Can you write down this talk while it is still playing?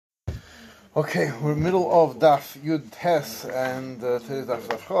Okay, we're middle of Daf Yud Tes and today's Daf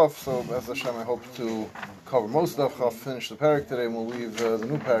Chaf. So, as Hashem, I hope to cover most of Daf Chaf, finish the parak today, and we'll leave the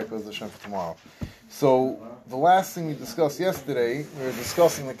new parak as Hashem for tomorrow. So, the last thing we discussed yesterday, we were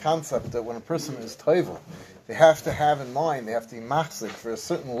discussing the concept that when a person is toivel, they have to have in mind, they have to be machzik for a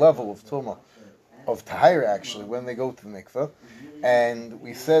certain level of tumah, of tahira actually, when they go to the mikveh. And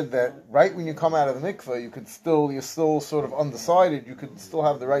we said that right when you come out of the mikveh, you're still sort of undecided. You could still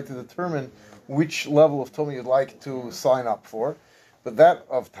have the right to determine which level of tumah you'd like to sign up for, but that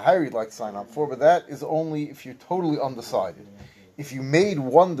of tahira you'd like to sign up for. But that is only if you're totally undecided. If you made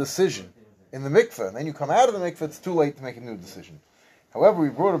one decision in the mikveh and then you come out of the mikveh, it's too late to make a new decision. However, we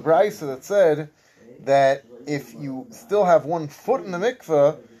brought a brayso that said that if you still have 1 foot in the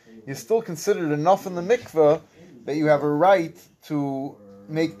mikveh, you're still considered enough in the mikveh that you have a right to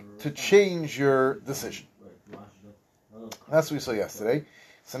change your decision. That's what we saw yesterday.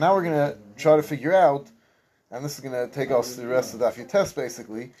 So now we're going to try to figure out, and this is going to take us to the rest of the Daf Yud Tes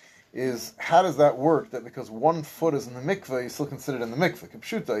basically, is how does that work? That because 1 foot is in the mikveh, you're still considered in the mikveh.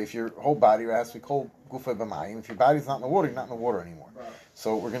 Kipshuta, if your whole body has to be called gufay b'mayim, if your body's not in the water, you're not in the water anymore.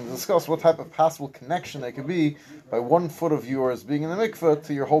 So we're going to discuss what type of possible connection there could be by 1 foot of yours being in the mikveh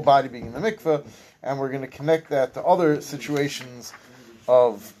to your whole body being in the mikveh, and we're going to connect that to other situations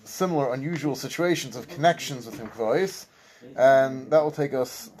of similar, unusual situations of connections with mikvahs, and that will take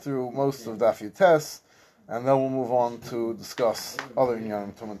us through most of Daf Yud Tes, and then we'll move on to discuss other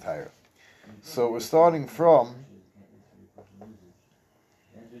inyanim tum and tahira. So we're starting from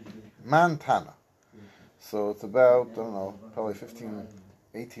Mantana. So it's about, probably 15,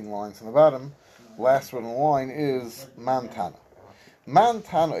 18 lines on the bottom. Last one in the line is Mantana.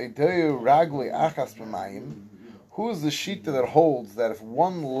 Mantana ideu ragli achas b'mayim. Who is the shita that holds that if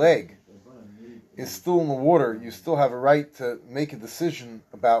one leg is still in the water, you still have a right to make a decision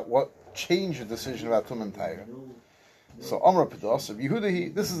about change a decision about tum and tahira? So Amar Pedas, Rabbi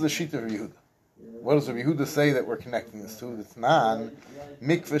Yehuda, this is the shita of Yehuda. What does Rabbi Yehuda say that we're connecting this to? It's man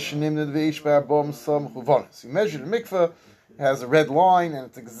mikveh shenimned veish ba'arbom sam chuvanis. You measure the mikveh, it has a red line, and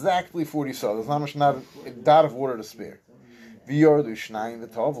it's exactly 40 saw. There's not a dot of water to spare. V'yordu shnayim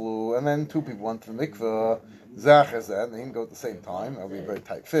v'tavlu, and then 2 people went to the mikveh, zach hazeh, and they didn't go at the same time. That would be a very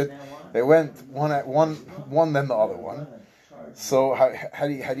tight fit. They went one then the other one. So how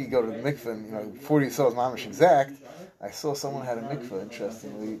do you go to the mikveh? And, 40 saw is mamish exact. I saw someone had a mikveh,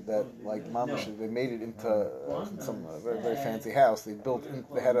 interestingly, that like mamish, they made it into some very, very fancy house. They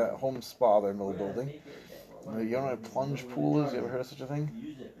had a home spa there in the middle building. You know what a plunge pool is? You ever heard of such a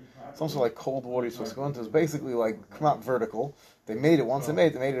thing? Some sort of like cold water you're supposed to go into. It's basically like come out vertical. They made it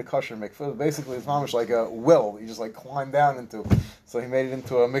a kosher mikveh. Basically, it's mamish like a well you just like climb down into. So he made it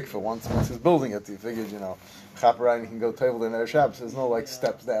into a mikveh once he's building it. He figured, chop around, you can go table there in Shabbos. There's no like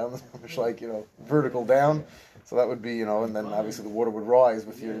steps down. It's like, vertical down. So that would be, and then obviously the water would rise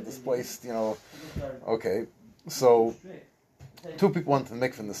with your displaced, Okay, so 2 people went to the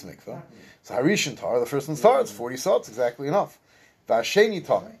mikveh in this mikveh. So Harishan tar, the first one's tar, it's 40 sots, exactly enough. Vasheni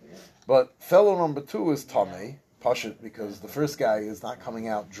tame. But fellow number 2 is tame, pashut, because the first guy is not coming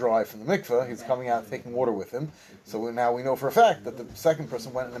out dry from the mikveh, he's coming out taking water with him. So now we know for a fact that the second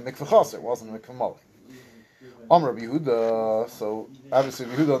person went in the mikveh chaser, it wasn't a mikveh mali. Amr Yehuda, so obviously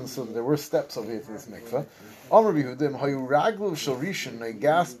Yehuda understood that there were steps over here to this mikveh. Amr Yehuda,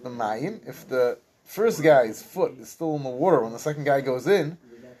 if the first guy's foot is still in the water when the second guy goes in,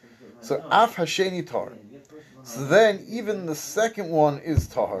 so af hasheni tar. So then even the second one is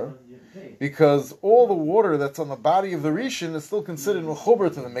tahar, because all the water that's on the body of the rishon is still considered mechuber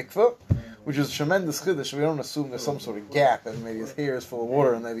to the mikveh, which is tremendous chiddush. We don't assume there's some sort of gap and maybe his hair is full of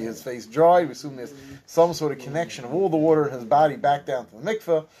water and maybe his face dried. We assume there's some sort of connection of all the water in his body back down to the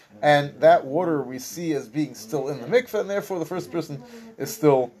mikveh, and that water we see as being still in the mikveh, and therefore the first person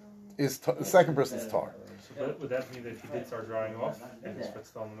the second person's tar. So would that mean that if he did start drying off and his foot's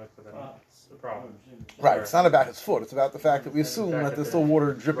still in the mikveh, then it's a problem? Right, it's not about his foot. It's about the fact that we assume that there's still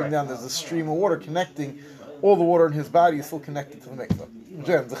water dripping down. There's a stream of water connecting. All the water in his body is still connected to the mikveh.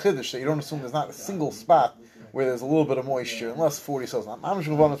 Again, the chiddush that you don't assume there's not a single spot where there's a little bit of moisture, unless 40 cells. Not mamish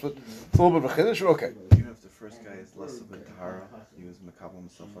mavanas, but it's a little bit of a chiddush. Okay. Even if the first guy is less of a tahara, he was makabel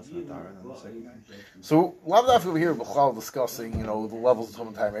himself less of a tahara than the second guy. So Lavdaf over here, B'chal discussing, the levels of tum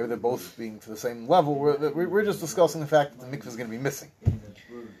and tahara. Maybe they're both being to the same level. We're just discussing the fact that the mikveh is going to be missing.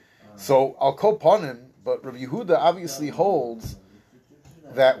 So I'll kopanim, but Rabbi Yehuda obviously holds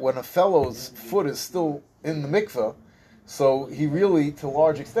that when a fellow's foot is still in the mikveh, so he really, to a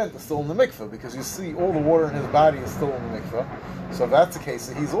large extent, is still in the mikveh, because you see all the water in his body is still in the mikveh. So if that's the case,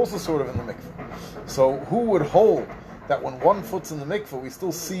 he's also sort of in the mikveh. So who would hold that when one foot's in the mikveh, we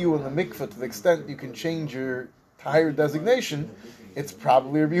still see you in the mikveh to the extent you can change your tahir designation, it's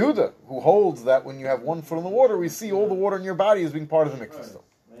probably Rabbi Yehuda, who holds that when you have one foot in the water, we see all the water in your body as being part of the mikveh still.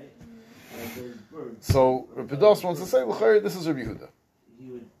 So Rabbi Dos wants to say, l'chayr, this is Rabbi Yehuda.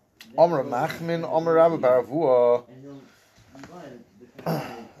 Omer Machmin, Omer Rabbi Baravua,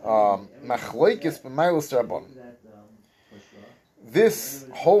 Machloikis b'mailas Rabban. This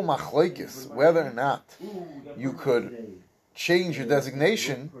whole Machloikis, whether or not you could change your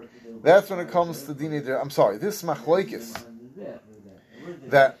designation, that's when it comes to Dini. This Machloikis,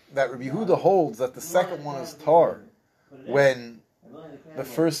 that Rabbi Yehuda holds that the second one is tar when the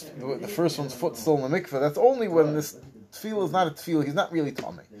first one's foot still in the mikveh. That's only when this tefillah is not a tefillah. He's not really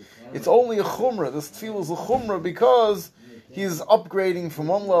tamei. It's only a chumrah. This tefillah is a chumrah because he's upgrading from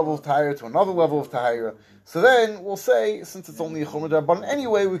one level of tahira to another level of tahira. So then we'll say, since it's only a chumrah darban,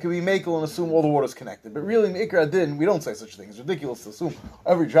 anyway, we could be makel and assume all the water is connected. But really, in Ikra Din, we don't say such a thing. It's ridiculous to assume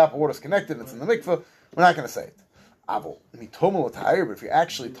every drop of water is connected and it's in the mikveh. We're not going to say it. But if you're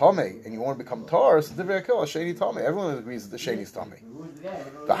actually Tomei and you want to become Tar, so Sheni Tomei. Everyone agrees that the Sheni is Tomei.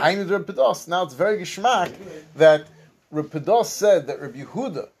 The Hainu Reb Pedos. Now it's very geschmack that Reb Pedos said that Reb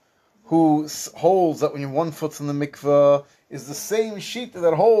Yehuda, who holds that when one foot's in the mikveh, is the same shita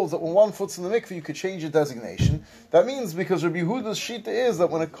that holds that when one foot's in the mikveh you could change your designation. That means because Reb Yehuda's shita is that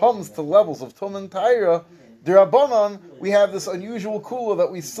when it comes to levels of Tum and Taira, Dirabanan, we have this unusual kula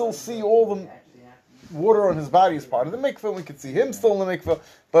that we still see all the water on his body as part of the mikveh. We could see him still in the mikveh,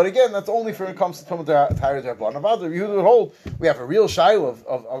 but again, that's only for when it comes to Tumah Tahir Derban. About the Yehuda would hold, we have a real shaila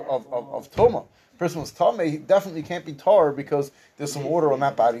of Tumah. Person was Tumah, he definitely can't be tar because there's some water on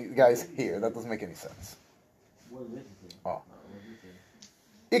that body. The guy's here. That doesn't make any sense. Oh.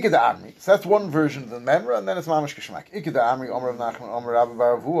 Ikeda Amri. So that's one version of the Memra, and then it's Mamash Kishmak. Ikeda Amri, Omer of Nachman, Omer Rabbi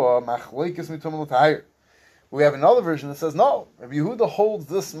Baravua, Machloikis mitumah l'tahir. We have another version that says, no, Rabbi Yehuda holds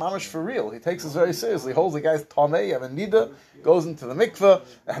this mamash for real. He takes this very seriously. He holds the guy's tamei, you have a nida, goes into the mikveh,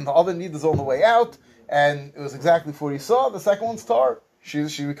 and the other nida's on the way out, and it was exactly what he saw. The second one's tar. She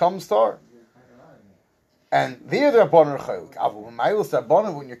becomes tar. And there the Rabbanan are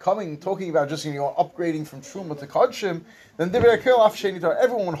chaylik. When you're talking about just upgrading from Truma to Kodshim, then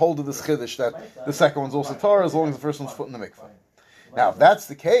everyone would hold to this chiddush that the second one's also tar as long as the first one's foot in the mikveh. Now, if that's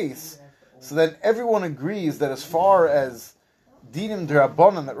the case, so then everyone agrees that as far as dinim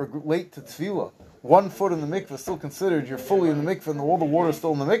d'Rabbanan that relate to tefillah, 1 foot in the mikveh is still considered you're fully in the mikveh and all the water is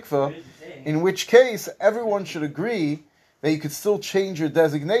still in the mikveh, in which case everyone should agree that you could still change your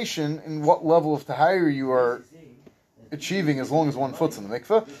designation in what level of tahir you are achieving as long as 1 foot's in the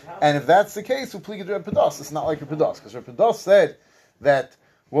mikveh. And if that's the case, Reb Pedos. It's not like Reb Pedos, because Reb Pedos said that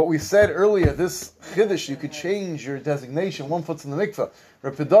what we said earlier, this chiddush, you could change your designation 1 foot's in the mikveh.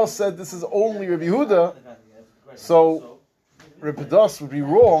 Reb Pedos said this is only Rabbi Yehuda, so Reb Pedos would be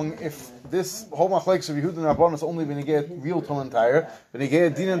wrong if this whole machlekes of Yehuda and Rabbanan is only going to get real Tum and Tair, but he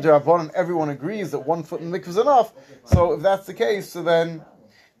get dinim d'Rabbanan. Everyone agrees that 1 foot in the mikveh is enough. So if that's the case, so then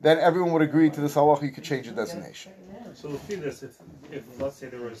everyone would agree to this halacha. You could change your designation. So we'll see this if let's say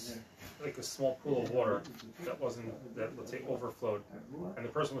there was like a small pool of water that let's say overflowed, and the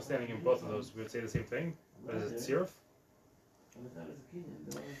person was standing in both of those, we would say the same thing. But is it siruf?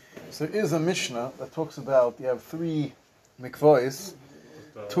 So there is a Mishnah that talks about you have 3 mikvahs.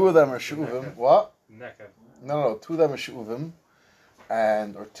 2 of them are shuvim. What? Neka. No. 2 of them are shuvim,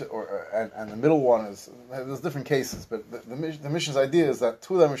 and the middle one is. There's different cases, but the Mishnah's idea is that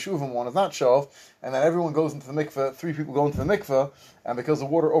 2 of them are shuvim, 1 is not shuv, and then everyone goes into the mikveh. 3 people go into the mikveh, and because the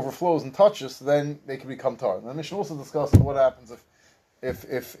water overflows and touches, then they can become tar. And the Mishnah also discusses what happens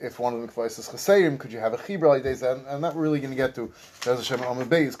if one of the mikvahs is chesayim, could you have a chibra al yidei? And that we're really going to get to. Could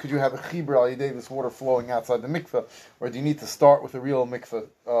you have a chibra al yidei, this water flowing outside the mikvah, or do you need to start with a real mikvah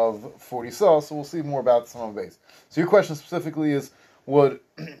of 40 saw? So we'll see more about some of the base. So your question specifically is, would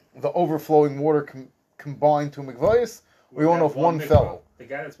the overflowing water combine to mikvahs? We don't know if one fell. The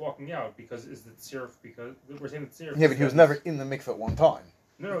guy that's walking out, because is the tziruf, because we're saying the tziruf. Yeah, but he was never in the mikvah at one time.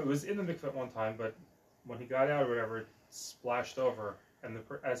 No, it was in the mikvah at one time, but when he got out or whatever, it splashed over. And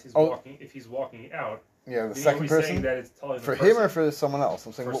as he's walking, if he's walking out, yeah, the second person, that it's telling for him or for someone else.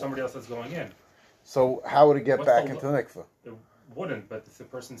 I'm saying for somebody else that's going in. So how would it get back into the mikveh? It wouldn't, but if the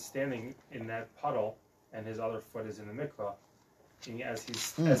person's standing in that puddle and his other foot is in the mikveh, as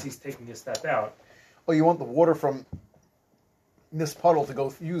he's taking his step out. Oh, you want the water from this puddle to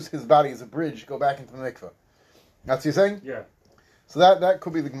go use his body as a bridge, go back into the mikveh. That's what you're saying? Yeah. So that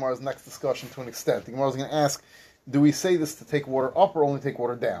could be the Gemara's next discussion to an extent. The Gemara's going to ask, do we say this to take water up or only take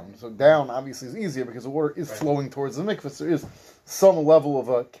water down? So down obviously is easier because the water is flowing towards the mikveh. So there is some level of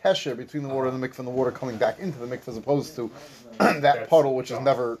a kesher between the water in the mikveh and the water coming back into the mikveh, as opposed to that puddle, which is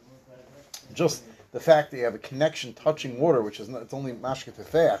never just the fact that you have a connection touching water, which is not, it's only mashke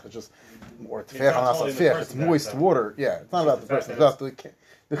tefech, it's just or tefech on asal tefech. It's moist water. Yeah, it's not about the person. It's about the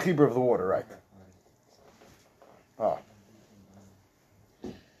chibur of the water, right? Oh.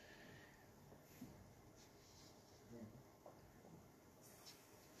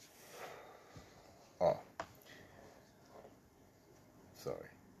 Sorry.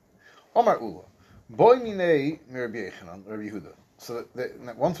 Omar Ula. Boy minei Rabbi Yechanan, Rabbi Yehuda. So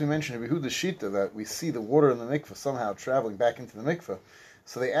that once we mentioned Rabbi Yehuda's shita that we see the water in the mikveh somehow traveling back into the mikveh.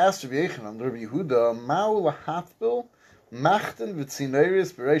 So they asked Rabbi Yechanan, Rabbi Yehuda, Ma'u lahatbil machten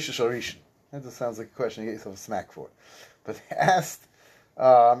v'tzineris b'reisha sharishin. That just sounds like a question you get yourself a smack for. But they asked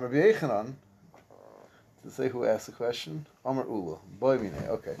Rabbi Yechanan, to say who asked the question? Omar Ula. Boy minei.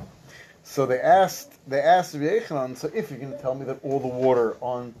 Okay. So they asked Rabbi Yechanan, so if you're going to tell me that all the water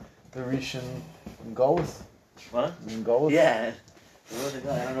on the Rishon in Golis? What? In Golis? Yeah. Where to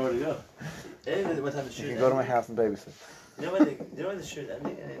go? I don't know where to go. What time the shoot? You can go to my house and babysit. You know when the shoot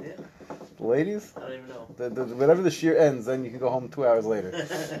ending? Any idea? The ladies? I don't even know. Whenever the shear ends, then you can go home 2 hours later.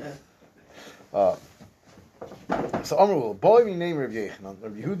 So Amru, boy, we name Rabbi Yechanan.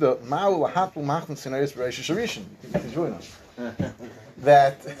 Rabbi Yehuda, Ma'u lahatlu machnu sinayis b'reisha sharishin. You can join us.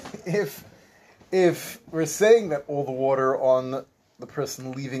 That if we're saying that all the water on the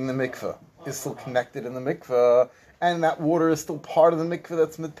person leaving the mikveh is still connected in the mikveh, and that water is still part of the mikveh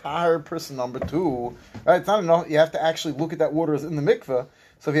that's mitahar person number 2, right? It's not enough. You have to actually look at that water as in the mikveh.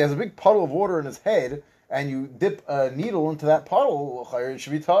 So if he has a big puddle of water in his head, and you dip a needle into that puddle, it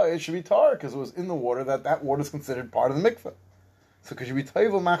should be tar because it was in the water. That water is considered part of the mikveh. So because you be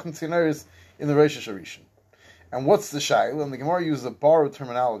tayvel machem tzinaris in the Rosh Hashanah. And what's the shayla? And the Gemara uses a borrowed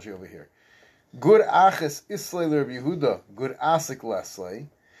terminology over here. Good aches islay Rabbi Yehuda, good asik leslay.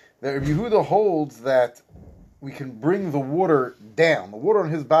 That Rabbi Yehuda holds that we can bring the water down. The water on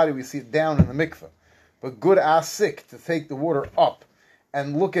his body, we see it down in the mikveh. But good asik, to take the water up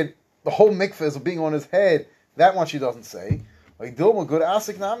and look at the whole mikveh as being on his head, that much he doesn't say. Like Dilma, good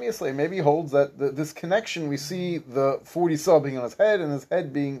asik nami islay. Maybe he holds that this connection, we see the 40 saw being on his head, and his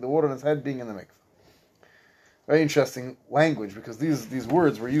head being, the water on his head being in the mikveh. Very interesting language, because these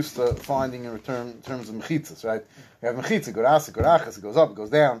words we're used to finding in terms of mechitzas, right? We have mechitza, good asik, good achas, it goes up, it goes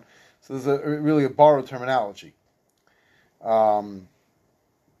down. So there's really a borrowed terminology.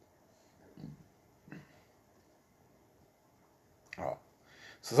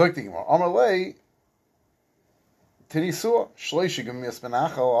 So like thinking about Amalei Tinisua Shleishi Gamias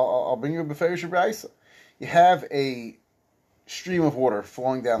Benacha. I'll bring you a beferish brayso. You have a stream of water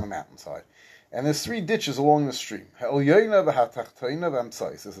flowing down the mountainside. And there's 3 ditches along the stream. There's a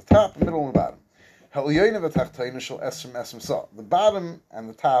top, a middle, and a bottom. The bottom and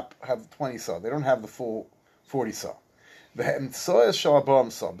the top have 20 saw. They don't have the full 40 saw. But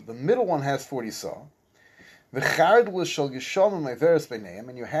the middle one has 40 saw. And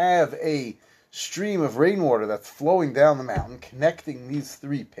you have a stream of rainwater that's flowing down the mountain, connecting these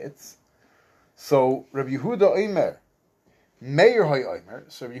 3 pits. So Rabbi Yehuda Omer, Meir Hay Omer.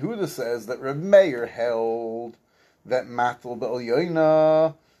 So Rabbi Yehuda says that Rabbi Meir held that matl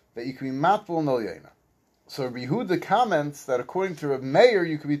be'elyoina, that you can be matl in elyoina. So Rabbi Yehuda comments that according to Rabbi Meir,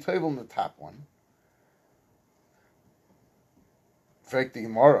 you could be table in the top one. Frek the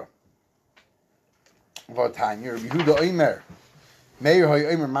Gemara. Vatanya Rabbi Yehuda Omer, Meir Hay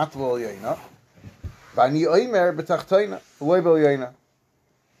Omer matl be'elyoina, v'ani Omer betachtoina v'loy be'elyoina.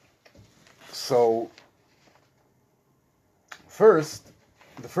 So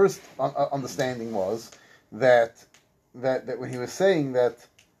the first understanding was that when he was saying that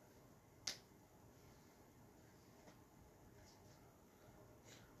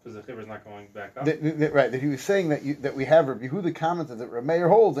because the chibur is not going back up. That he was saying that we have Rabbi Yehuda commented that Rabbi Meir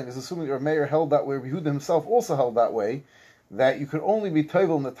holds, and is assuming that Rabbi Meir held that way. Rabbi Yehuda himself also held that way, that you could only be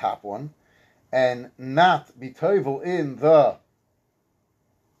tovel in the top one, and not be tovel in the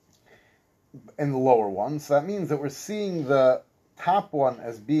lower one. So that means that we're seeing the top one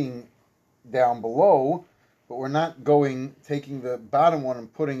as being down below, but we're not taking the bottom one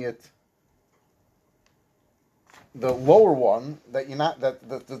and putting it, the lower one, that you're not, that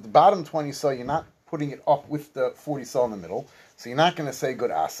the bottom 20 saw, you're not putting it up with the 40 saw in the middle, so you're not going to say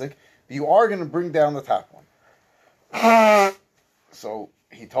good asik, but you are going to bring down the top one. So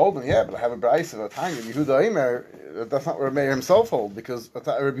he told him, yeah, but I have a brayso of a time, Rabbi Yehuda Omer, that's not what Rabbi Meir himself holds, because Rabbi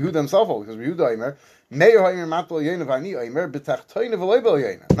Yehuda himself holds, because Rabbi Yehuda Omer, Meir Omer matol yena v'ani Omer b'tachtoina v'loy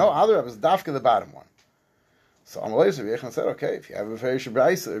b'yena. No, other was dafka the bottom one. So Amalei Rabbi Yechon said, okay, if you have a Ferish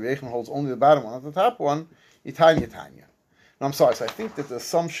Braisa, Rabbi Yechon holds only the bottom one, not the top one, Yitanya. No, I'm sorry. So I think that the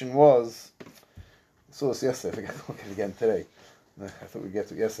assumption was, I saw this yesterday, I forgot to look at it again today. I thought we'd get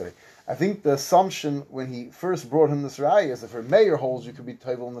to it yesterday. I think the assumption when he first brought him this raya is if a mayor holds you could be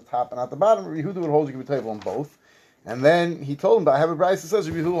table on the top and not the bottom, Rabbi Yehuda would hold you could be table on both. And then he told him, but I have a Braisa that says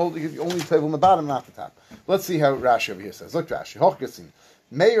Rabbi Yehuda holds you could be only table on the bottom, not the top. Let's see how Rashi over here says. Look, Rashi. Hochgetzin.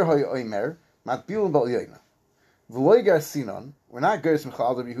 Mayor hoy oimer, matbilin bal yoina. V'loy gar sinon, we're not going to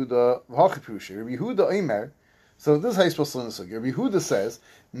Mechal Rabbi Yehuda v'hachiprushi. Rabbi Yehuda oimer, so this is how you're supposed to learn the sugya. Rabbi Yehuda says,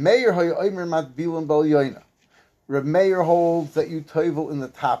 Mayor hoy oimer matbilin bal yoina. Reb Meir holds that you tovel in the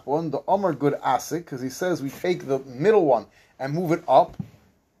top one, the Omar good asik, because he says we take the middle one and move it up.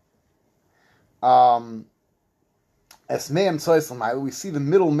 We see the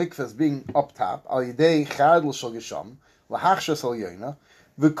middle mikveh as being up top. Al yidei chad l'shal gesham lahachshas al yoina.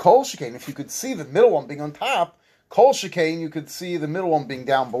 The kol shekain, if you could see the middle one being on top, kol shekain, you could see the middle one being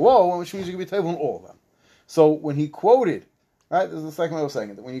down below, which means you could be toveling all of them. So when he quoted, right, this is the second way I was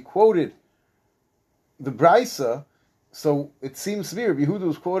saying it, when he quoted the Braisa, so it seems to be Rabbi Yehuda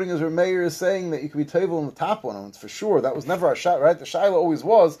was quoting as Rabbi Meir is saying that you could be table on the top one, and it's for sure. That was never our shot, right? The shaila always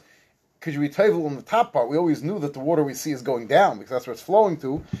was, could you be table on the top part? We always knew that the water we see is going down, because that's where it's flowing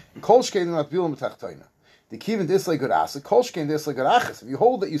to. Kol shkein not bilim b'tachtoina. The kivin dislay good asa, kol shkein dislay good achas. If you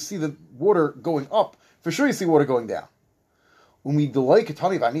hold that you see the water going up, for sure you see water going down. From the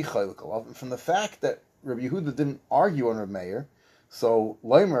fact that Rabbi Yehuda didn't argue on Rabbi Meir, so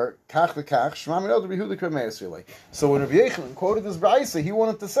Leimer kach v'kach shema minod Rabbi Yehuda k'Rabbi Meir Srilei. So when Rabbi Yechon quoted this brayso, he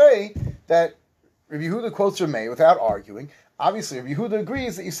wanted to say that Rabbi Yehuda quotes Rabbi Meir without arguing. Obviously, Rabbi Yehuda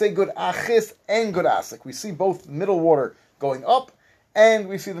agrees that you say good achis and good asik. We see both the middle water going up and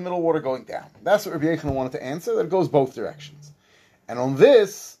we see the middle water going down. That's what Rabbi Yechon wanted to answer. That it goes both directions. And on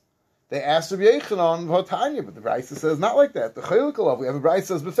this, they asked Rabbi Yechanan v'hatanya, but the Brisa says not like that. The Chayil we have a Brisa that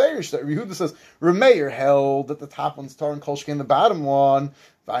says beferish that Rabbi Yehuda says Rabbi Meir held that the top one's tar and kolshke in the bottom one.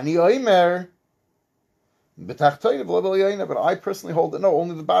 V'ani oimer b'tachtoyne v'lo b'yoyne. But I personally hold that no,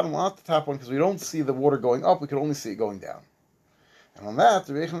 only the bottom one, not the top one, because we don't see the water going up. We can only see it going down. And on that,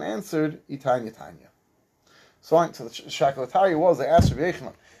 Rabbi Yechanan answered Itanya Tanya. So the Shakalatari was they asked Rabbi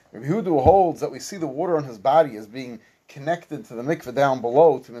Yechanan. Rabbi Yehuda holds that we see the water on his body as being connected to the mikveh down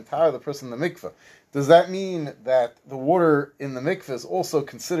below to entire the person in the mikveh. Does that mean that the water in the mikveh is also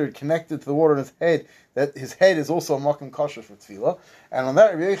considered connected to the water in his head, that his head is also a makom kosher for tefillah? And on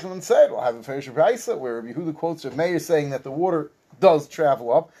that, Rabbi Yechanan said, we'll have a Ferish Braisa, where Rabbi Yehuda quotes Rabbi Meir saying that the water does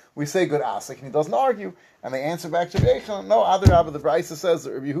travel up. We say good asik, and he doesn't argue. And they answer back to Rabbi Yechanan, no, Adar Rabba, the Braisa says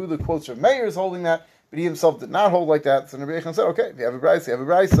that Rabbi Yehuda quotes Rabbi Meir is holding that, but he himself did not hold like that. So Rabbi Yechanan said, okay, if you have a Braisa, you have a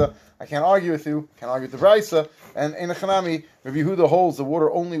Braisa. I can't argue with you, can't argue with the Braisa. And in a Chanami, Rabbi Yehuda holds the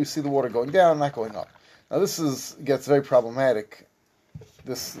water only, we see the water going down, not going up. Now this gets very problematic.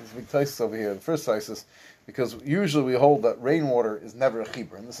 This is big thesis over here, the first thesis, because usually we hold that rainwater is never a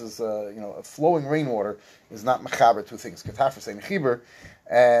chibur, and this is a flowing rainwater is not mechaber two things. Ketafar saying chibur,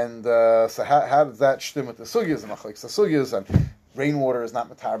 and so how does that stem with the sugyas and the sugyas, and rainwater is not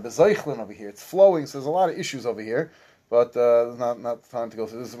matar bezeichlin over here. It's flowing, so there's a lot of issues over here. But not time to go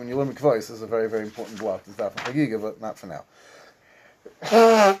through this. When you learn mikvahs, this is a very, very important block. It's not for Chagiga, but not for now.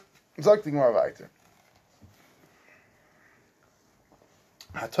 Zok the Gemara weiter.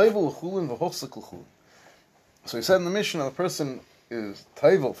 Ha'toivel l'chulin v'hochsek l'chulin. So he said in the Mishnah, the person is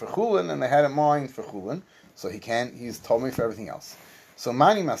toivel for chulin, and they had a mind for chulin, so he's told me for everything else. So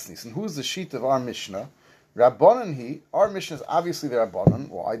mani masnis, and who's the sheet of our Mishnah? Rabbanan our Mishnah is obviously the Rabbanan.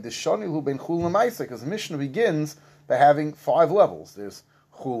 Why? Deshani hu ben chulin l'maisa, because the Mishnah begins by having 5 levels. There's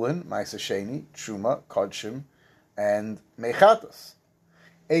chulin, ma'aseh sheni, truma, kodshim, and mechatas.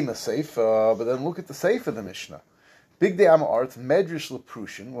 Ema seifa, but then look at the seifa of the Mishnah. Big day amar, it's medrash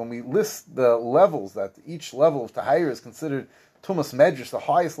leprushin. When we list the levels that each level of tahir is considered tumas medrash, the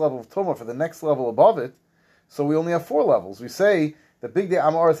highest level of tumah for the next level above it, so we only have 4 levels. We say that big day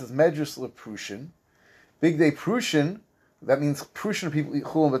amar is medrash leprushin. Big day prushin, that means prushin people eat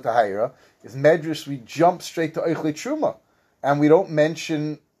chulin b'tahira, is medrash, we jump straight to oichle truma. And we don't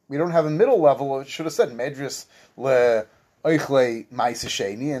have a middle level. It should have said medrash le oichle ma'aseh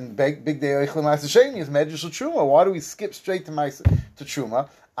sheni, and big day oichle ma'aseh sheni is medrash le truma. Why do we skip straight to truma?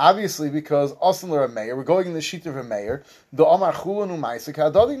 Obviously, because Asan le Meir, we're going in the sheet of a Meir, the Amar chulin u'ma'aseh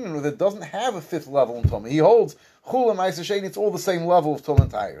ka'adadin, that doesn't have a 5th level in Tumah. He holds chulin ma'aseh sheni, it's all the same level of Tumah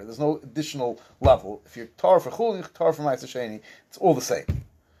and Tahir. There's no additional level. If you're tar for chulin, you're tar for ma'aseh sheni, it's all the same.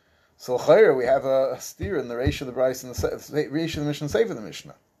 So chayr, we have a steer in the Reish of the Bryce and the Reish of the Mishnah, Sefer the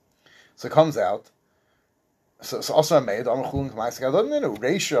Mishnah. So it comes out, So also Rameir, Dama Chulin K'maisik Adoninu,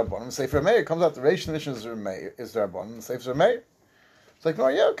 Reish Rabbanim, Sefer Rameir, comes out the Reish in the Mishnah is the Rabbanim, the Sefer Rameir. It's like, no,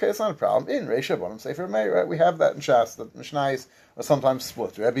 yeah, okay, it's not a problem. In Reish Rabbanim, Sefer Rameir, right? We have that in Shas, that Mishnayos are sometimes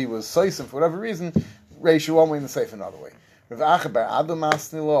split. Rebbe was Seisim for whatever reason, Reish one way and the Sefer another way. Rav Acha bar Adam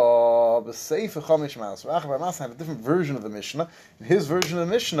Masnila, the Sefer Chomish Mas. Rav Acha bar Masnila had a different version of the Mishnah. In his version of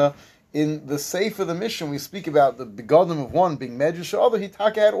the Mishnah, in the Sefer of the Mishnah, we speak about the begodim of one being Medrash, the other, he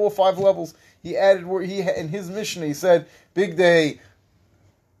had all 5 levels. He added where in his Mishnah, he said, big day,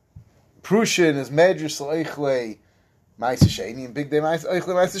 Prushin is Medrash L'Eichle Ma'aseh Sheni, and big day Eichle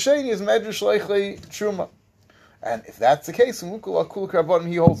Ma'aseh Sheni is Medrash L'Eichle Truma. And if that's the case, in Mukul Kuluk Rabbanim,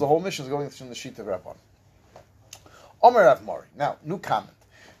 he holds the whole Mishnah is going from the sheet of Rabbanim. Omer Rav Mori. Now, new comment.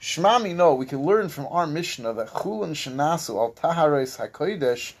 Shmami, no, we can learn from our Mishnah that Chulin Shenasu al Taharos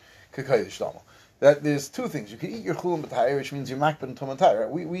HaKodesh K'Kodesh Dama. That there's 2 things. You can eat your Chulin B'Tayr, which means you're Makbid and Tumah Tayr.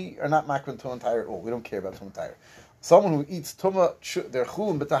 We are not Makbid and Tumah Tayr at all. We don't care about Tumah Tayr. Someone who eats Tumah, their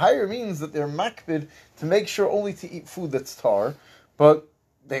Chulin B'Tayr means that they're Makbid to make sure only to eat food that's tar, but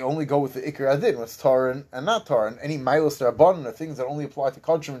they only go with the Iker Adin, what's tar and not tar. And any Milos Rabbanan are things that only apply to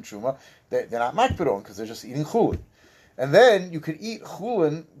Kodshim and Truma, they're not Makbid on because they're just eating Chulin. And then you could eat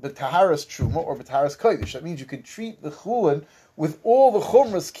chulin b'taharas truma or b'taharas kodesh. That means you could treat the chulin with all the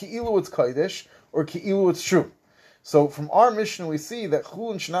chumras ki'ilu it's kodesh or ki'ilu it's truma. So from our Mishnah we see that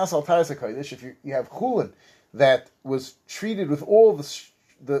chulin shenas al taharas kodesh. If you have chulin that was treated with all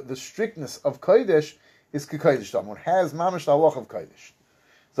the strictness of kodesh, is kodesh dam. It has mamash halach of kodesh.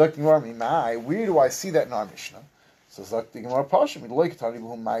 Zok Gemara mimai. Where do I see that in our Mishnah? So Zok the Gemara pashim like tani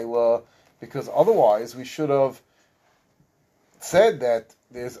b'hum ma'ila, because otherwise we should have said that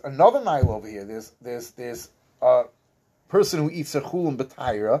there's another mile over here. There's a person who eats a chulin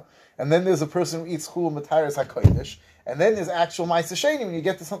b'tayra, and then there's a person who eats chulin b'tayra hakodesh, and then there's actual ma'aseh sheni when you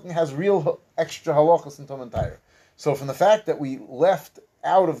get to something that has real extra halachas and tum and tayra. So from the fact that we left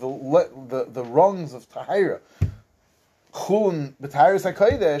out of the rungs of tahira chulin b'tayra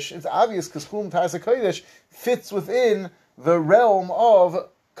hakodesh, it's obvious because chulin b'tayra hakodesh fits within the realm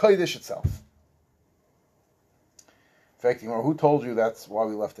of kodesh itself. In fact, who told you that's why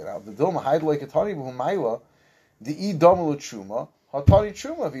we left it out? The Dilma Haid like Atani B'Humayla, the I Domel Chuma, Hatani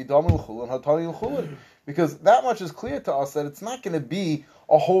Chuma, the Domel Chulin, Hatani Chulin. Because that much is clear to us that it's not going to be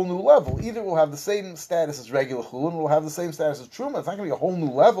a whole new level. Either we'll have the same status as regular Chulin, or we'll have the same status as Truma. It's not going to be a whole new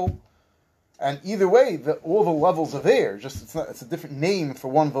level. And either way, all the levels are there. Just it's a different name for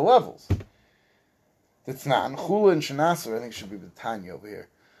one of the levels. It's not. Chulin Shanasa, I think should be the Tanya over here.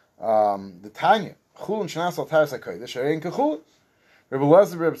 The Tanya. Chulin shenas al taharas hakodesh harein kechulin. Rebbe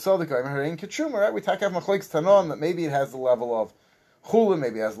Lezer, Rebbe Tzadok, harein ketruma. Right? We take out machlekes tanon that maybe it has the level of chulin,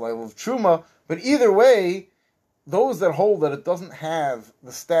 maybe it has the level of truma. But either way, those that hold that it doesn't have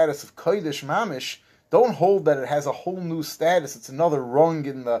the status of kodesh mamish don't hold that it has a whole new status. It's another rung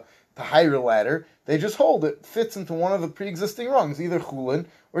in the higher ladder. They just hold it fits into one of the pre-existing rungs, either chulin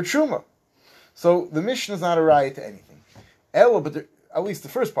or truma. So the Mishnah is not a raya to anything. Ella, but at least the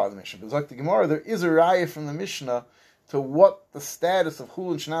first part of the Mishnah, because like the Gemara, there is a raya from the Mishnah to what the status of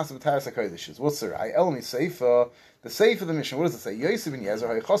chulin shenas b'taharas hakodesh is. What's the raya? Elmi Seifa, the Seifa of the Mishnah. What does it say? Yosef ben Yezer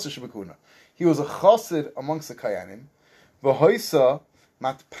ha'chassid shebekuna. He was a chassid amongst the Kayanim. V'hoisa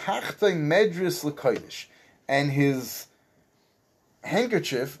matpachtay medris l'kodesh, and his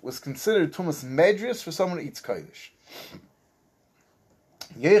handkerchief was considered tumas medris for someone who eats kodesh.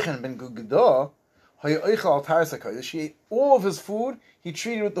 Yechon ben Gugadah. He ate all of his food. He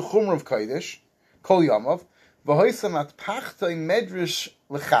treated with the chumra of kodesh, kol yamav, v'hoisamat pachtay medrish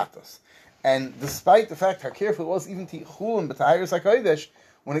lechatas. And despite the fact how careful it was, even to eat chulin b'taharas hakodesh,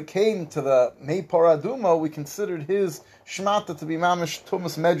 when it came to the mei paraduma, we considered his shmata to be mamish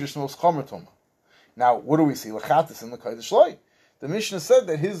tumas medrish most chomer tumah. Now, what do we see? Lechatas in the kodesh loy. The Mishnah said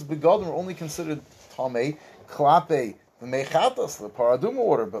that his begadim were only considered tamei klape the mechatas, the paraduma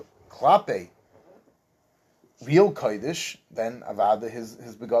water, but klape real kodesh, then avada his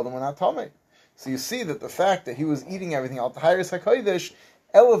begadim were not tamei. So you see that the fact that he was eating everything al taharas hakodesh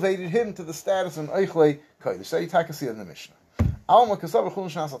elevated him to the status of an eichle kodesh. So you take a see it in the Mishnah. Alma kasav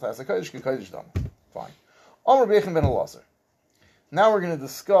chulin shenas al taharas hakodesh kodesh dam. Fine. Amar Bechim ben Elazar. Now we're going to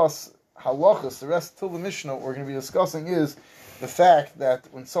discuss halachas. The rest till the Mishnah we're going to be discussing is the fact that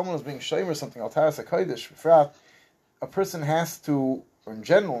when someone is being shomer something al taharas hakodesh, a person has to, or in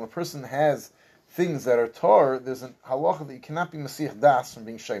general, when a person has things that are tar, there's a halacha that you cannot be masich das from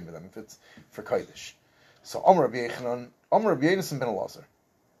being shamed with them if it's for kodesh. So Amar Rabbi Yonasan ben Elazar,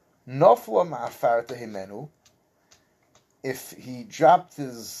 nafla ma'afar tehimenu, if he dropped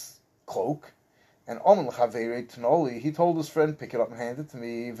his cloak, and Omen l'chaveirei tenoli, he told his friend, pick it up and hand it to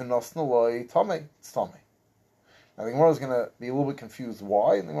me, v'nosna loi tamei, it's tamei. Now the Gemara is going to be a little bit confused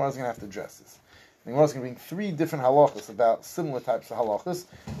why, and the Gemara is going to have to address this. The Gemara is going to bring 3 different halachas about similar types of halachas,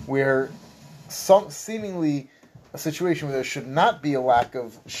 where seemingly a situation where there should not be a lack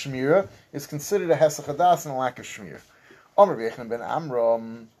of shmira is considered a hesach hadas and a lack of shmira. Amar B'Yechon ben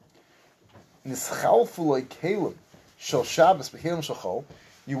Amram nischalfu loy kelim shel Shabbos b'kelim shel chol.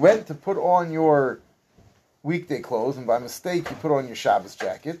 You went to put on your weekday clothes, and by mistake you put on your Shabbos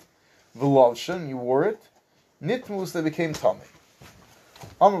jacket. V'lovsha, and you wore it. Nitmus, they became tummy.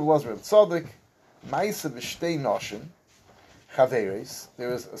 Amar B'Lazar Tzaddik Ma'isa b'shtei noshin chaveres. There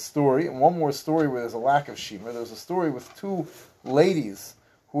was a story, and one more story where there's a lack of shima. There was a story with 2 ladies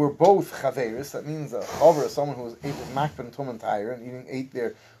who were both chaveres. That means a chaver is someone who was ate with makban tum and tahira, and ate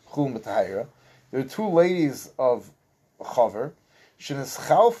their chulm b'tahira. There are 2 ladies of chaver.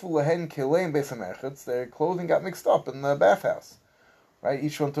 Sheneschalfu lehen keleim beis hamerchetz. Their clothing got mixed up in the bathhouse. Right,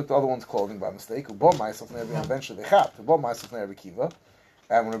 each one took the other one's clothing by mistake. Eventually they chapped. And when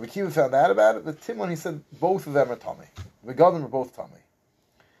Rabbi Kiva found out about it, the Timon, he said both of them are tummy. The Gadim are both tummy.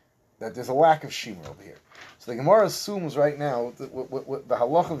 That there's a lack of shima over here. So the Gemara assumes right now that what the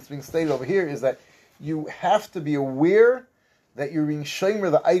halacha that's being stated over here is that you have to be aware that you're being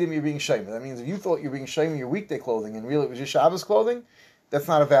shamer the item you're being shamer. That means if you thought you were being shamer your weekday clothing and really it was your Shabbos clothing, that's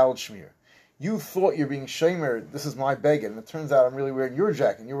not a valid shmir. You thought you're being shamer, this is my beged, and it turns out I'm really wearing your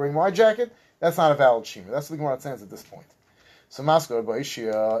jacket, and you're wearing my jacket, that's not a valid shmir. That's what the Gemara says at this point. So Maskor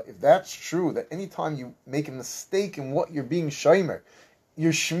Ba'ishia, if that's true, that any time you make a mistake in what you're being shamer,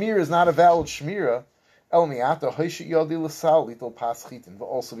 your shmir is not a valid shmira, El miata hoishi yadi l'sal little paschitin, but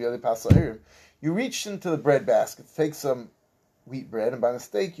also yadi pasahirim. You reached into the bread basket to take some wheat bread, and by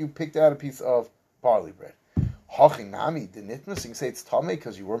mistake you picked out a piece of barley bread. Hachinami dinitmus. You can say it's tamei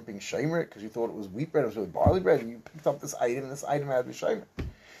because you weren't being shamer, because you thought it was wheat bread, it was really barley bread, and you picked up this item, and this item had to be shamer.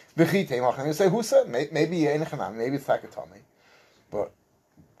 V'chiteim hachinami. You say who said? Maybe einachanami. Maybe it's takatami. But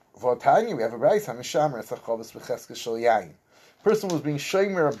for Tanya, we have a brayz hamishamer it's a chavis b'cheskes shel yain. Person was being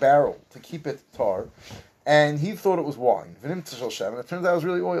shamer a barrel to keep it tar, and he thought it was wine. V'nim tishel shem, and it turns out it was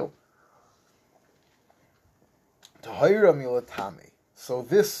really oil. Tahira milatami. So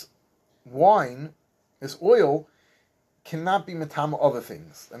this wine, this oil, cannot be matama other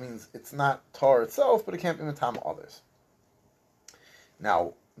things. That means it's not tar itself, but it can't be matama others.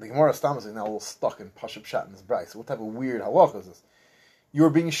 Now, the Gemara Stam is now a little stuck in Pashup Shat in this brayz. So what type of weird halacha is this? You were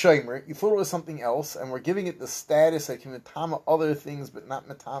being shamer, you thought it was something else, and we're giving it the status that it can matama other things, but not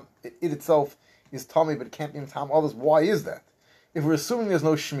matama. It itself is tummy, but it can't be matama others. Why is that? If we're assuming there's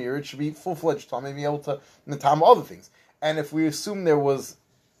no shmir, it should be full-fledged tummy, be able to matama other things. And if we assume there was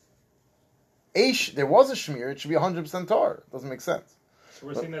a shmir, it should be 100% tar. It doesn't make sense. So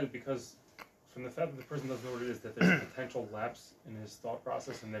we're saying that because from the fact that the person doesn't know what it is, that there's a potential lapse in his thought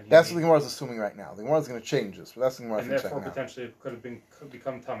process, and then that's what the Gemara is assuming right now. The Gemara is going to change this, but that's the Gemara. And therefore, potentially, it could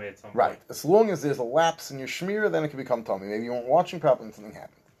become tummy at some point. Right. As long as there's a lapse in your shmir, then it can become tummy. Maybe you weren't watching properly and something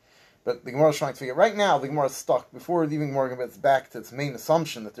happened. But the Gemara is trying to figure. Right now, the Gemara is stuck. Before even Gemara gets back to its main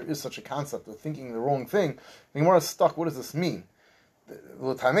assumption that there is such a concept of thinking the wrong thing, the Gemara is stuck. What does this mean? But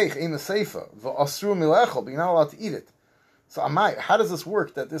you're not allowed to eat it. So Amai, how does this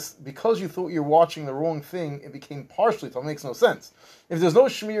work? That this, because you thought you're watching the wrong thing, it became partially tar. It makes no sense. If there's no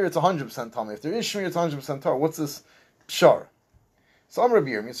shmir, it's 100% tar. If there is shmir, it's 100% tar. What's this pshar? So I'm Rabbi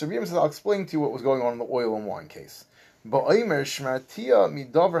Yirmiyah. So Rabbi Yirmiyah says, I'll explain to you what was going on in the oil and wine case. No, because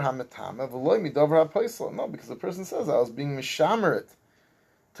the person says I was being mishameret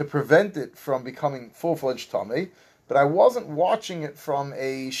to prevent it from becoming full-fledged tamei, but I wasn't watching it from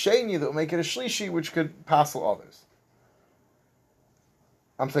a sheni that would make it a shlishi, which could passel others.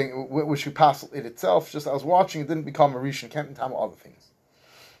 I'm saying which could passel it itself. Just I was watching it, didn't become a rishon, can't be other things.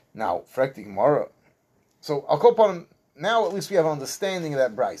 Now, frekti gemara. So I'll call upon him. Now at least we have an understanding of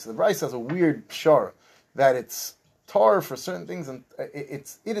that brayz. So the brayz has a weird pshar that it's tar for certain things, and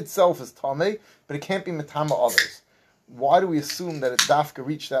it itself is tamei, but it can't be matama others. Why do we assume that it dafka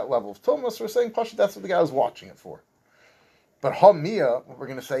reached that level of Thomas? We're saying Pasha, that's what the guy was watching it for. But Hamia, what we're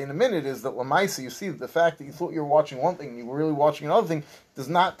going to say in a minute is that Lamaisa, you see that the fact that you thought you were watching one thing and you were really watching another thing does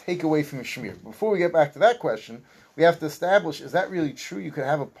not take away from your shmir. Before we get back to that question, we have to establish, is that really true? You could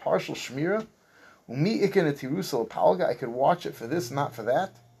have a partial shmira? I could watch it for this, not for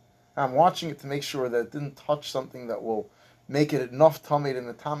that. I'm watching it to make sure that it didn't touch something that will make it enough tamei in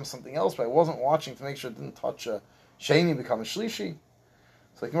the tam of something else, but I wasn't watching to make sure it didn't touch a sheni, become a shlishi.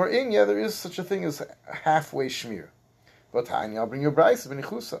 So like, yeah, there is such a thing as a halfway shmir. But Tanya, I'll bring you a brayz of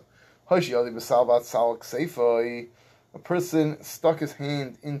b'nichusa. A person stuck his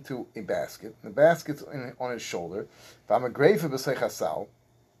hand into a basket. The basket's on his shoulder. So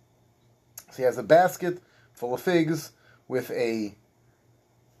he has a basket full of figs with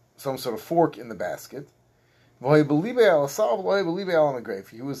some sort of fork in the basket. He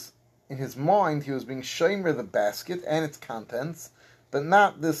was, in his mind, he was being shomer the basket and its contents, but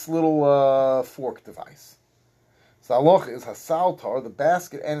not this little fork device. So halacha is hasal tar, the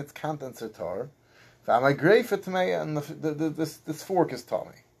basket and its contents are tar. And this fork is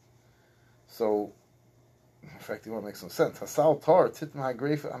tummy. So, in fact, you want to make some sense. Hasal tar, titma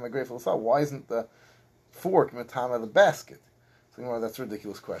ha'greifa. Why isn't the fork metama the basket? So, that's a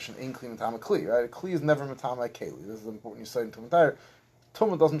ridiculous question. Ain't kli metama kli, right? A kli is never metama keli. This is important. You say in Tumah.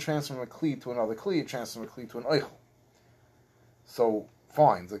 Tumah doesn't transfer from a kli to another kli. It transfers from a kli to an oichel. So,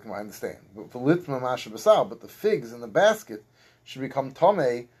 fine, like I understand. But the figs in the basket should become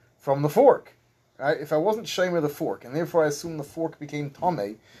tamei from the fork. Right? If I wasn't shomer the fork, and therefore I assume the fork became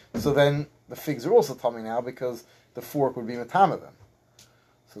tamei, so then the figs are also tamei now because the fork would be metama them.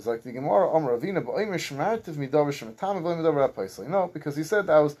 So it's like the Gemara, no, because he said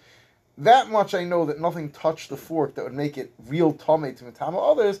that much I know that nothing touched the fork that would make it real tamei to metama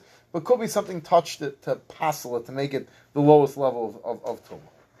others, but could be something touched it to passel it to make it the lowest level of tumah.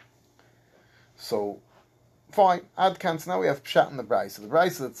 So, fine, adkans, now we have pshat in the brayso. The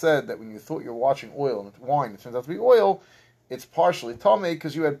brayso that said that when you thought you were watching oil and wine, it turns out to be oil, it's partially tamei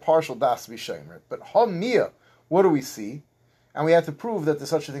because you had partial das to be shomer. But hamiyah, what do we see? And we had to prove that there's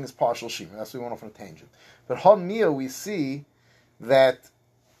such a thing as partial shemer. That's why we went off on a tangent. But hamiyah, we see that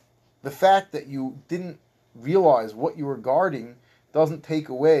the fact that you didn't realize what you were guarding doesn't take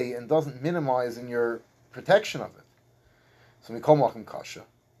away and doesn't minimize in your protection of it. So we call Malkim Kasha.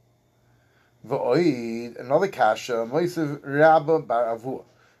 V'oid, another Kasha, Moisev Rabba Bar Avua.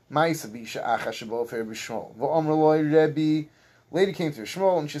 Maisa Bisha Acha Shabal Fer Bishmol. V'omr Loi Rebbe. Lady came to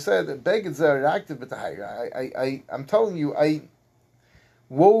Shmuel and she said, Beged Zer active b'tahira. I'm telling you, I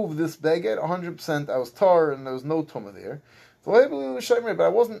wove this beged 100%. I was tar and there was no tumah there. But I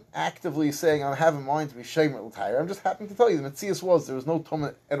wasn't actively saying I have in mind to be shomer l'tahira. I'm just happening to tell you the Metzias was there was no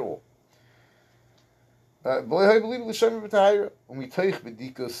tumah at all. When we take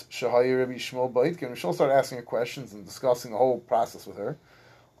b'dikus shahayir Rabbi Shmuel b'it, and Shmuel started asking her questions and discussing the whole process with her.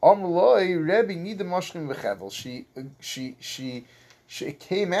 Rebbe nida mashkim v'chevel. She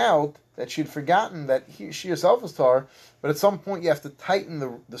came out that she'd forgotten that she herself was tar, but at some point you have to tighten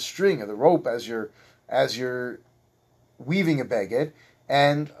the string of the rope as you're weaving a beged,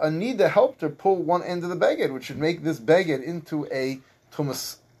 and Anida helped her pull one end of the beged, which would make this beged into a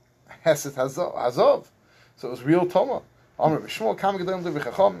tumas heset hazov. So it was real tumah. Rabbi Shmuel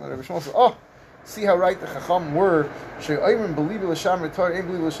said, see how right the Chacham were. If you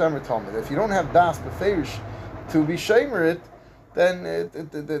don't have das beferish to be shamer it, then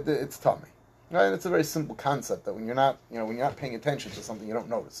it's tummy. Right? And it's a very simple concept that when you're not paying attention to something, you don't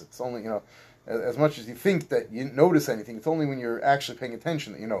notice. It's only, as much as you think that you notice anything, it's only when you're actually paying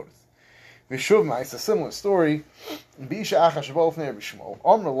attention that you notice. Vishuvma, it's a similar story.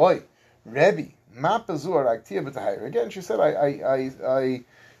 Rebbe, again, she said, I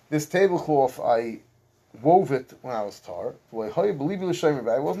this tablecloth, I wove it when I was tar. I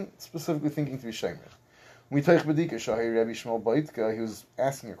wasn't specifically thinking to be shamer. We take Bedika Shahir Rebbe Shmuel Baitka, he was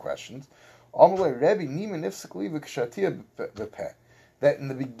asking her questions. That in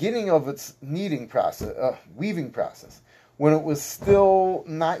the beginning of its kneading process, weaving process, when it was still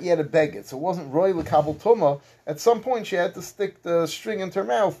not yet a beged, so it wasn't roy l'kabel tuma. At some point, she had to stick the string into her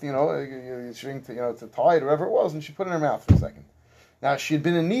mouth, string to tie it, or whatever it was, and she put it in her mouth for a second. Now she had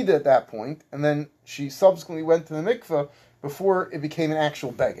been a nida at that point, and then she subsequently went to the mikveh before it became an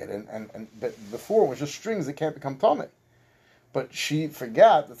actual beged, and before it was just strings that can't become tamei. But she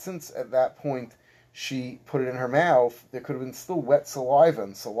forgot that since at that point she put it in her mouth, there could have been still wet saliva,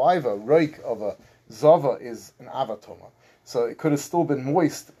 and saliva, reik of a zava is an avatoma. So it could have still been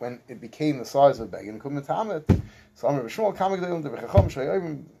moist when it became the size of a beged, and couldn't tamet. So I'm Rabbi Shmuel Kamegdelim, the Bechacham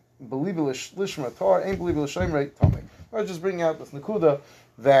Shayim, believable lishma tar, ain't believable shaymrei tamei. I'll just bring out this nakuda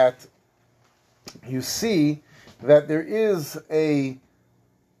that you see that there is a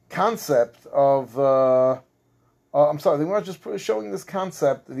concept of. I'm sorry, they were just showing this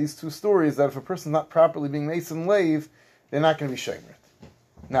concept, these two stories, that if a person's not properly being mason lave, they're not going to be shamer.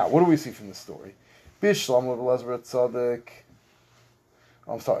 Now, what do we see from this story? Bishlam with Elazar Tzaddik.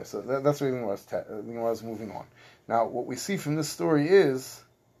 I'm sorry, so that's where we was moving on. Now, what we see from this story is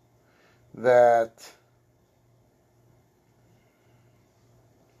that.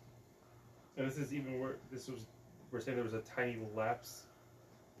 And this is even where we're saying there was a tiny lapse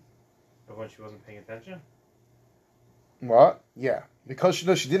of when she wasn't paying attention. What? Yeah, because she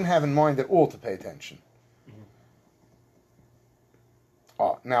didn't have in mind at all to pay attention.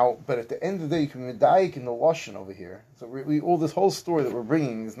 Now, but at the end of the day, you can medayik in the lashon over here. So all this whole story that we're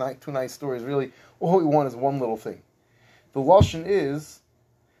bringing, these two nice stories, really, all we want is one little thing. The lashon is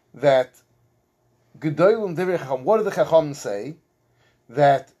that Gedolim Divrei Chacham. What did the Chacham say?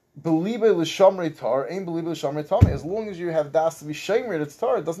 That believe l'shamrei tar, ain't believe l'shamrei tamei. As long as you have das to be shamer, it's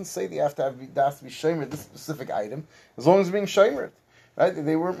tar. It doesn't say that you have to have das to be shamer this specific item. As long as it's being shamer, right?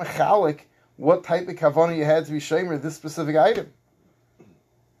 They weren't mechalik what type of kavanah you had to be shamer this specific item.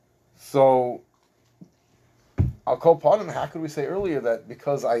 So, I'll call upon him. How could we say earlier that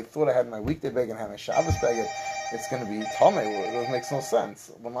because I thought I had my weekday bag and had my Shabbos bag, it's going to be tamei? Well, it makes no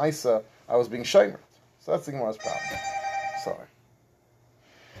sense. When I was being shamer. So that's the Gemara's problem. Sorry.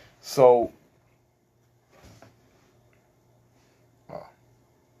 So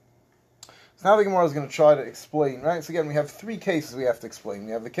now the Gemara is going to try to explain, right? So again, we have three cases we have to explain.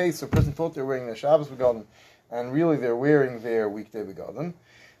 We have the case where a person thought they were wearing their Shabbos begadim, and really they're wearing their weekday begadim.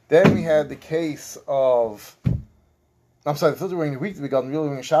 Then we had the case of, I'm sorry, they thought they were wearing the weekday begadim, really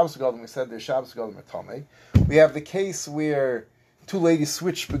wearing Shabbos begadim. We said their Shabbos begadim are tamei. We have the case where two ladies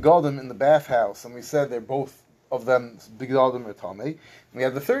switched begadim in the bathhouse, and we said they're both of them begadim or tamei. We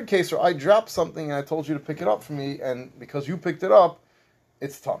have the third case where I dropped something and I told you to pick it up for me, and because you picked it up,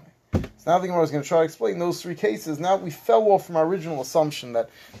 it's tamei. So now the Gemara is going to try to explain those three cases. Now we fell off from our original assumption that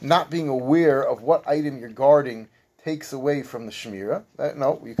not being aware of what item you're guarding takes away from the shemira.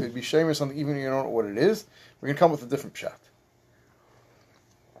 No, you could be shaming something even if you don't know what it is. We're going to come with a different pshat.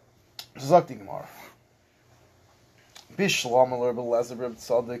 Zok the Gemara. Bishlam alor belezer b'reb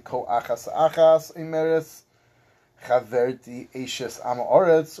tzadik ko achas achas imeres chaverti eishes ama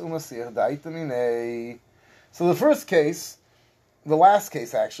oretz umasir daitamine. So the first case, the last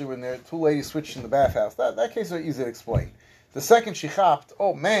case actually, when there two ladies switched in the bathhouse, that case is easy to explain. The second she chapped,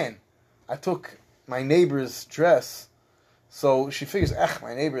 oh man, I took my neighbor's dress, so she figures,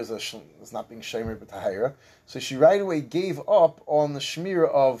 my neighbor is not being shemer b'tahira, so she right away gave up on the shmira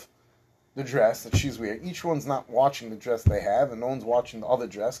of the dress that she's wearing. Each one's not watching the dress they have, and no one's watching the other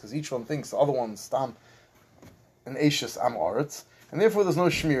dress, because each one thinks the other one's stam an eishes am aretz, and therefore there's no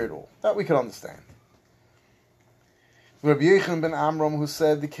shmir at all. That we can understand. Rabbi Yechon ben Amram, who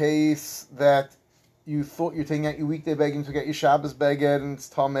said the case that you thought you're taking out your weekday begging to get your Shabbos beged and it's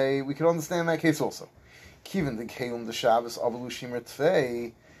tamei, we can understand that case also. Kiven the kelim the Shabbos avalu shimer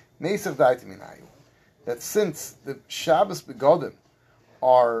tvei nesav daitaminayu. That since the Shabbos begadim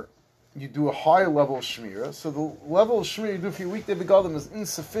are, you do a higher level of shmira, so the level of shmira you do for your weekday begadim is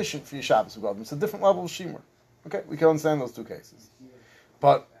insufficient for your Shabbos begadim. It's a different level of shmira. Okay, we can understand those two cases.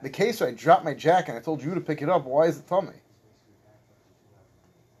 But the case where I dropped my jacket and I told you to pick it up, why is it tamei?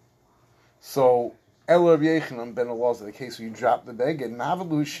 So, El Rabbi Yechanan ben Elazar, the case where you drop the bag, and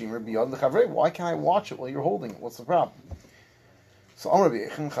Navalu Shimer beyond the Chavrei, why can't I watch it while you're holding it? What's the problem? So, Amar Rabbi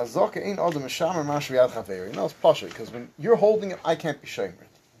Yechanan, Chazaka ain't Adam Mishamer Mash V'yad Chaveri. No, it's Pasha, because when you're holding it, I can't be shamer.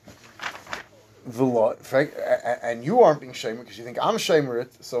 The law, and you aren't being shamer because you think I'm shamer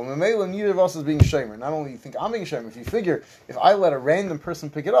it, so Mamela, neither of us is being shamer. Not only you think I'm being shamer, if you figure, if I let a random person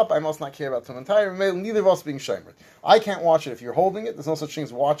pick it up, I must not care about some entire Mamela, neither of us being shamer. I can't watch it if you're holding it. There's no such thing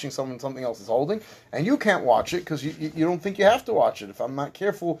as watching something else is holding, and you can't watch it because you don't think you have to watch it. If I'm not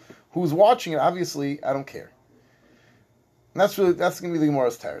careful who's watching it, obviously I don't care. And that's going to be the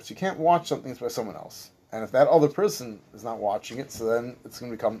Gemara's teretz. You can't watch something by someone else. And if that other person is not watching it, so then it's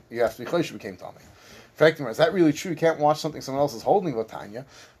going to become, you have to be choshev became tamei. In fact, is that really true? You can't watch something someone else is holding, Vatanya.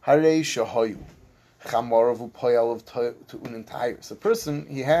 Harei shahayu chamaravu poyal of tu'unin tires. The person,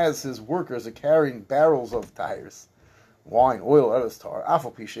 he has his workers are carrying barrels of tires, wine, oil, other tar.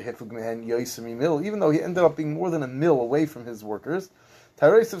 Afal pisha hitfug mehen yoisemi mil. Even though he ended up being more than a mil away from his workers,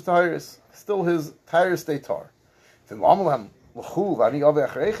 tires of tires, still his tires stay tar. But if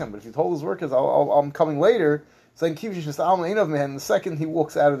he told his workers, I'm coming later, saying and the second he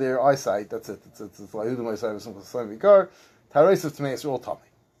walks out of their eyesight, that's it. It's like the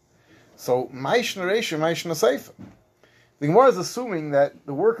So the Gemara is assuming that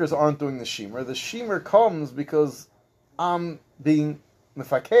the workers aren't doing the shemer. The shemer comes because I'm being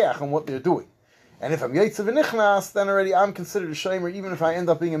mefakeach on what they're doing. And if I'm Yetzav Nichnas, then already I'm considered a shemer, even if I end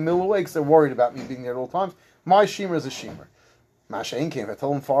up being a mil away, because they're worried about me being there at all times. My shemer is a shemer. Masha'in came. If I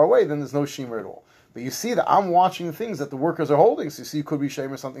tell them far away, then there's no shemer at all. But you see that I'm watching the things that the workers are holding. So you see, you could be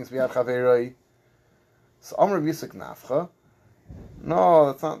shemer something's biyad chaverei. So Amr Yisuk Nafcha.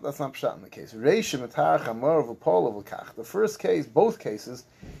 No, that's not pshat in the case. Reish mitar chamor v'pol v'kach. The first case, both cases,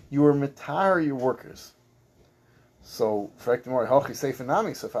 you were mitar your workers. So for Ekdemor Halchi Sefer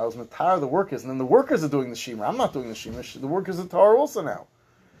Nami. So if I was mitar the workers, and then the workers are doing the shemer, I'm not doing the shemer. The workers are tar also now.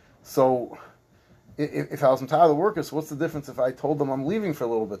 So if I was tired of the workers, so what's the difference if I told them I'm leaving for a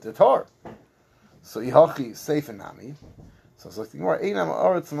little bit? They're tar. So Yihachi safe and nami. So it's like the Gemara, Einam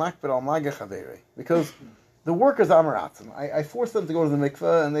Aretz Makbid al Mageh Chavere. Because the workers Amaratzim, I forced them to go to the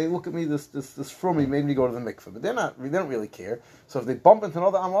mikveh, and they look at me, this from me made me go to the mikveh. But they don't really care. So if they bump into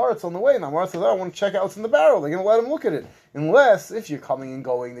another Amaretz on the way, and Amaretz says, I want to check out what's in the barrel, they're going to let them look at it. Unless, if you're coming and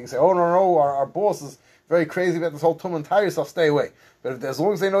going, they can say, oh, no, our boss is very crazy about this whole tum and tie yourself, stay away. But as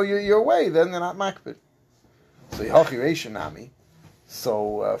long as they know you're away, then they're not makbid. So Yihachi Reisha Nami.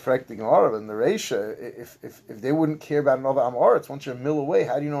 So, Frek the Gemara and the Reisha, if they wouldn't care about another Amaretz, once you're a mil away,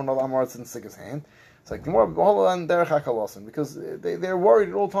 how do you know another Amaretz in Sikka's hand? It's like Gemara and Derech HaKalosim, because they're worried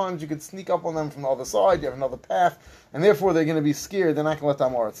at all times you could sneak up on them from the other side, you have another path, and therefore they're going to be scared, they're not going to let the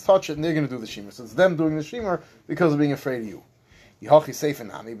Amaretz touch it, and they're going to do the Shemer. So it's them doing the Shemer because of being afraid of you. Yihachi Seif and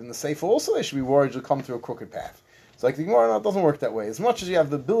Nami, but in the Seif also they should be worried you'll come through a crooked path. It's like the Gemara, no, it doesn't work that way. As much as you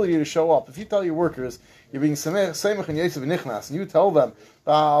have the ability to show up, if you tell your workers you're being Semech and Yosef and Nichnas, and you tell them,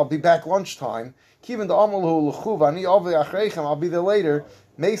 I'll be back lunchtime, Kivin the Amalu L'chuv, Ani Avli Achreichem, I'll be there later,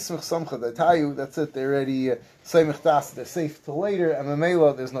 Meismich Samcha, they tell you, that's it, they're ready, Semech Das, they're safe till later, and the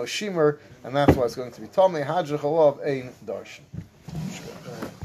Mela, there's no Shimer, and that's why it's going to be Tomei, Hajr Chalav, Ein Darshan.